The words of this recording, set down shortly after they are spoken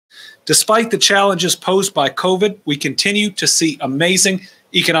Despite the challenges posed by COVID, we continue to see amazing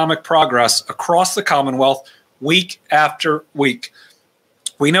economic progress across the Commonwealth week after week.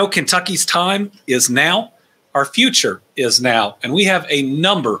 We know Kentucky's time is now, our future is now, and we have a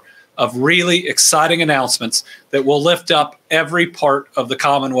number of really exciting announcements that will lift up every part of the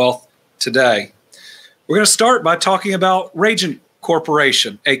Commonwealth today. We're going to start by talking about Rajant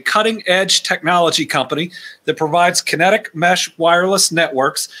Corporation, a cutting-edge technology company that provides kinetic mesh wireless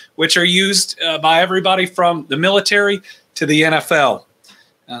networks, which are used by everybody from the military to the NFL.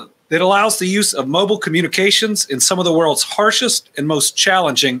 It allows the use of mobile communications in some of the world's harshest and most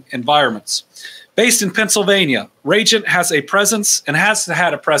challenging environments. Based in Pennsylvania, Rajant has a presence and has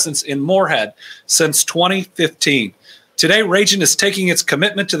had a presence in Morehead since 2015. Today, Rajant is taking its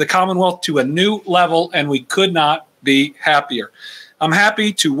commitment to the Commonwealth to a new level, and we could not be happier. I'm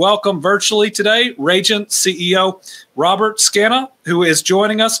happy to welcome virtually today Rajant CEO Bob Schena, who is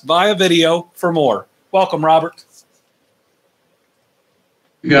joining us via video for more. Welcome, Robert.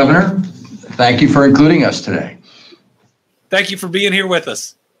 Governor, thank you for including us today. Thank you for being here with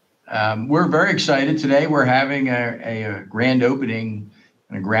us. We're very excited today. We're having a grand opening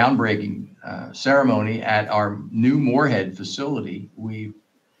and a groundbreaking ceremony at our new Morehead facility.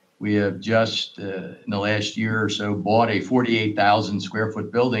 We have just, in the last year or so, bought a 48,000 square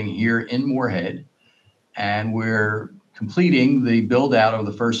foot building here in Morehead, and we're completing the build out of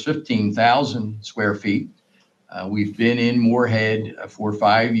the first 15,000 square feet. We've been in Morehead for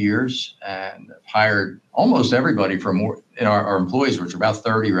 5 years and hired almost everybody from our employees, which are about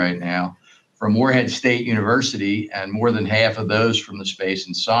 30 right now, from Morehead State University, and more than half of those from the Space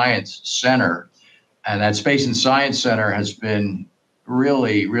and Science Center. And that Space and Science Center has been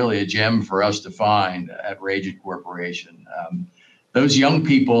really, really a gem for us to find at Rajant Corporation. Those young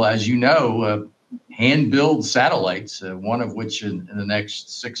people, as you know, hand build satellites, one of which in the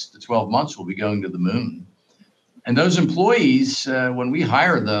next 6 to 12 months will be going to the moon. And those employees, when we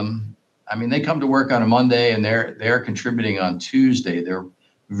hire them, I mean, they come to work on a Monday and they're contributing on Tuesday. They're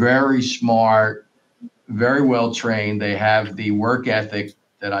very smart, very well trained. They have the work ethic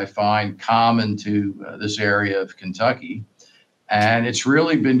that I find common to this area of Kentucky. And it's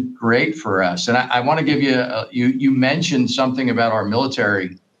really been great for us. And I want to give you, you mentioned something about our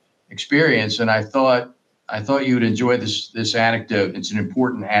military experience, and I thought you would enjoy this anecdote. It's an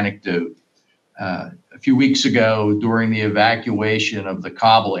important anecdote. A few weeks ago, during the evacuation of the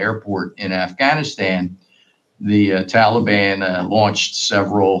Kabul airport in Afghanistan, the Taliban launched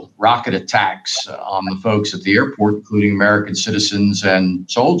several rocket attacks on the folks at the airport, including American citizens and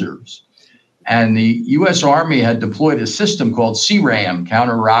soldiers. And the U.S. Army had deployed a system called CRAM,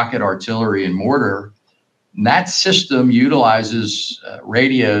 Counter-Rocket Artillery and Mortar. And that system utilizes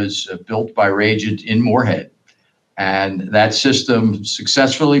radios built by Rajant in Morehead. And that system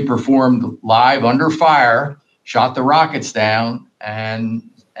successfully performed live under fire, shot the rockets down,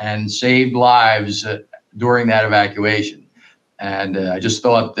 and saved lives during that evacuation. And I just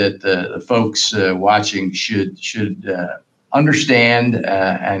thought that the folks watching should understand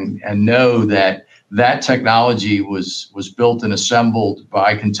and know that that technology was built and assembled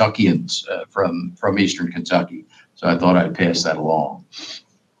by Kentuckians from Eastern Kentucky. So I thought I'd pass that along.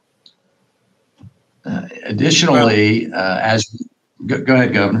 Additionally, go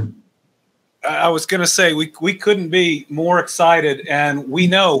ahead, Governor. I was going to say we couldn't be more excited, and we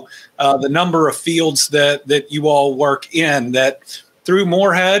know the number of fields that you all work in, that through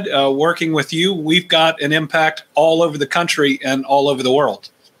Morehead, working with you, we've got an impact all over the country and all over the world.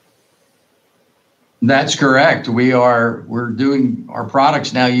 That's correct. We're doing our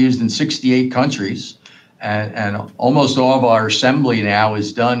products now used in 68 countries, and almost all of our assembly now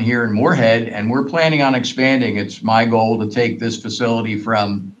is done here in Morehead, and we're planning on expanding. It's my goal to take this facility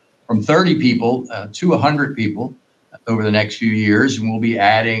from 30 people to 100 people over the next few years, and we'll be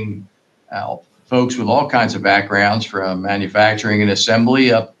adding folks with all kinds of backgrounds, from manufacturing and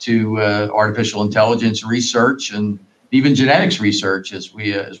assembly up to artificial intelligence research and even genetics research as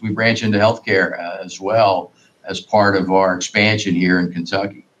we branch into healthcare as well as part of our expansion here in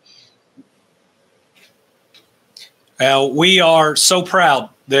Kentucky. Well, we are so proud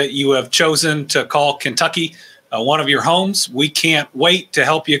that you have chosen to call Kentucky one of your homes. We can't wait to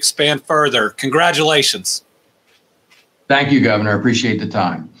help you expand further. Congratulations. Thank you, Governor. I appreciate the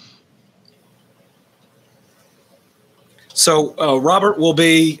time. So Robert will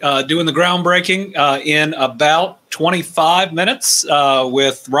be doing the groundbreaking in about 25 minutes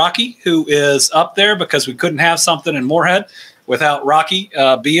with Rocky, who is up there because we couldn't have something in Morehead without Rocky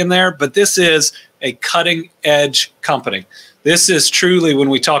being there. But this is a cutting edge company. This is truly, when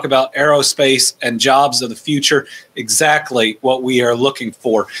we talk about aerospace and jobs of the future, exactly what we are looking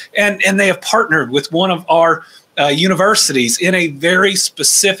for. And they have partnered with one of our universities in a very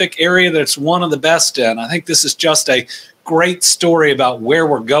specific area that's one of the best in. I think this is just a great story about where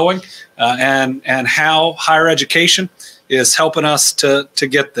we're going and how higher education is helping us to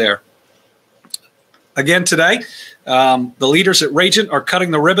get there. Again today, the leaders at Rajant are cutting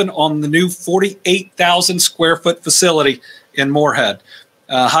the ribbon on the new 48,000 square foot facility in Morehead.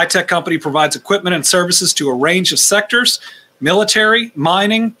 High-tech company provides equipment and services to a range of sectors: military,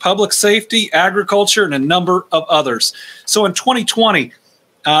 mining, public safety, agriculture, and a number of others. So in 2020,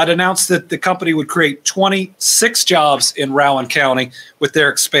 it announced that the company would create 26 jobs in Rowan County with their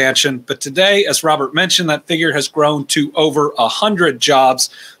expansion. But today, as Robert mentioned, that figure has grown to over 100 jobs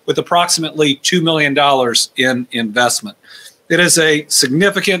with approximately $2 million in investment. It is a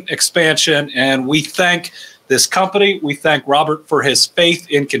significant expansion, and we thank this company. We thank Robert for his faith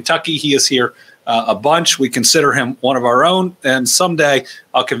in Kentucky. He is here a bunch. We consider him one of our own, and someday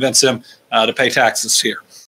I'll convince him to pay taxes here.